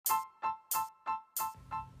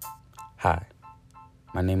Hi,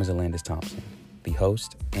 my name is Alandis Thompson, the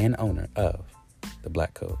host and owner of The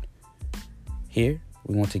Black Code. Here,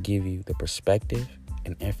 we want to give you the perspective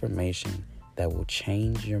and information that will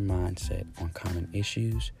change your mindset on common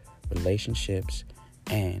issues, relationships,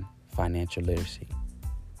 and financial literacy.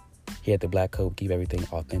 Here at The Black Code, we keep everything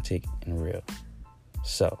authentic and real.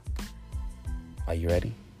 So, are you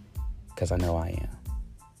ready? Because I know I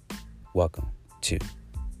am. Welcome to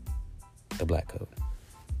The Black Code.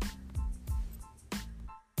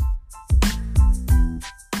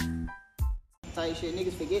 Type shit,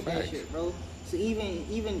 niggas forget that shit, bro. So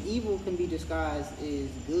even evil can be disguised as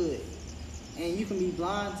good, and you can be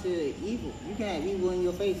blind to evil. You can have evil in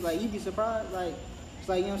your face. Like, you'd be surprised. Like, it's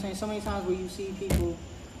like, you know what I'm saying. So many times where you see people,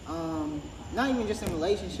 not even just in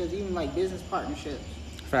relationships, even like business partnerships.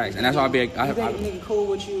 Facts, and that's why you think a nigga cool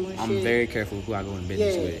with you and shit. I'm very careful with who I go in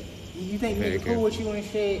business with. You think a nigga cool with you and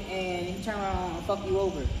shit, and he turn around and fuck you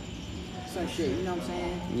over. Some shit, you know what I'm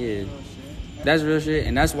saying? Yeah. That's real shit,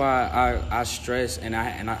 and that's why I stress and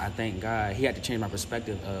I thank God he had to change my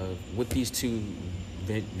perspective of with these two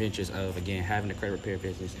ventures of, again, having the credit repair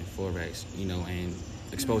business and Forex, you know, and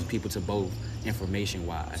expose people to both information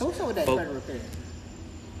wise. So what's up with that credit repair?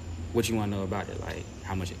 What you want to know about it? Like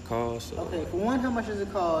how much it costs? Or? Okay, for one, how much does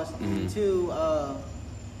it cost? And two,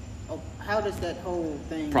 how does that whole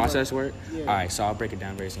thing process work? Yeah. All right, so I'll break it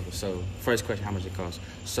down very simple. So first question, how much it costs?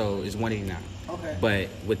 So it's $189. Okay. But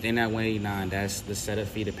within that $189, that's the setup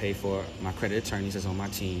fee to pay for my credit attorneys that's on my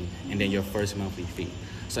team, and then your first monthly fee.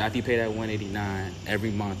 So after you pay that $189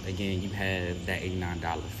 every month, again, you have that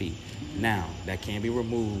 $89 fee. Now, that can be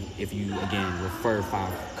removed if you, again, refer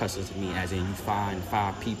 5 customers to me, as in you find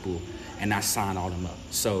 5 people and I sign all them up.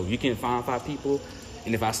 So you can find 5 people,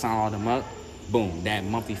 and if I sign all them up, boom, that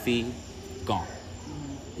monthly fee, gone.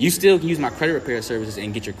 You still can use my credit repair services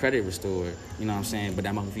and get your credit restored, you know what I'm saying? But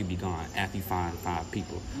that monthly fee be gone after you find 5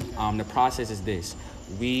 people. The process is this.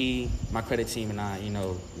 My credit team and I, you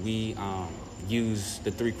know, we use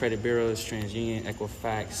the 3 credit bureaus, TransUnion,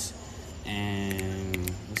 Equifax, and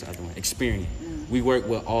what's the other one? Experian. We work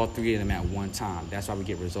with all 3 of them at one time. That's why we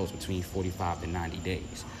get results between 45 to 90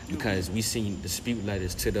 days. Because we seen dispute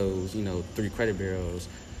letters to those, you know, 3 credit bureaus,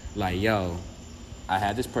 like, yo, I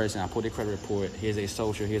had this person, I put their credit report, here's their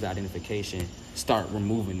social, here's their identification, start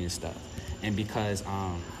removing this stuff. And because,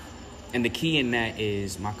 and the key in that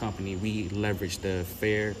is my company, we leverage the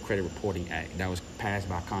Fair Credit Reporting Act that was passed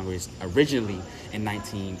by Congress originally in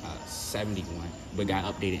 1971, but got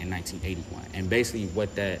updated in 1981. And basically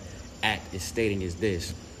what that act is stating is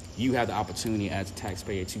this: you have the opportunity as a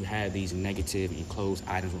taxpayer to have these negative and closed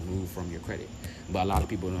items removed from your credit. But a lot of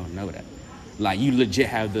people don't know that. Like, you legit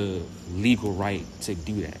have the legal right to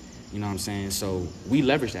do that. You know what I'm saying? So we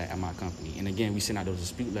leverage that at my company. And again, we send out those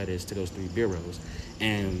dispute letters to those 3 bureaus.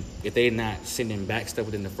 And if they're not sending back stuff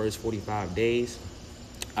within the first 45 days,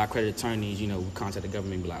 our credit attorneys, you know, we contact the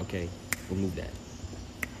government and be like, okay, remove that.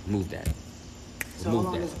 Remove that. So how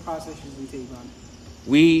long does the process usually take on?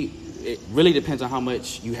 It really depends on how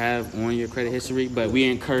much you have on your credit history, but we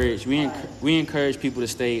encourage people to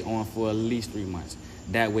stay on for at least 3 months.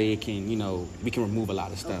 That way it can, you know, we can remove a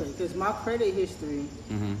lot of stuff. Okay, because my credit history,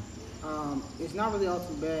 it's not really all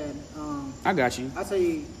too bad. I got you. I'll tell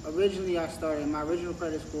you, originally I started, my original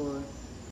credit score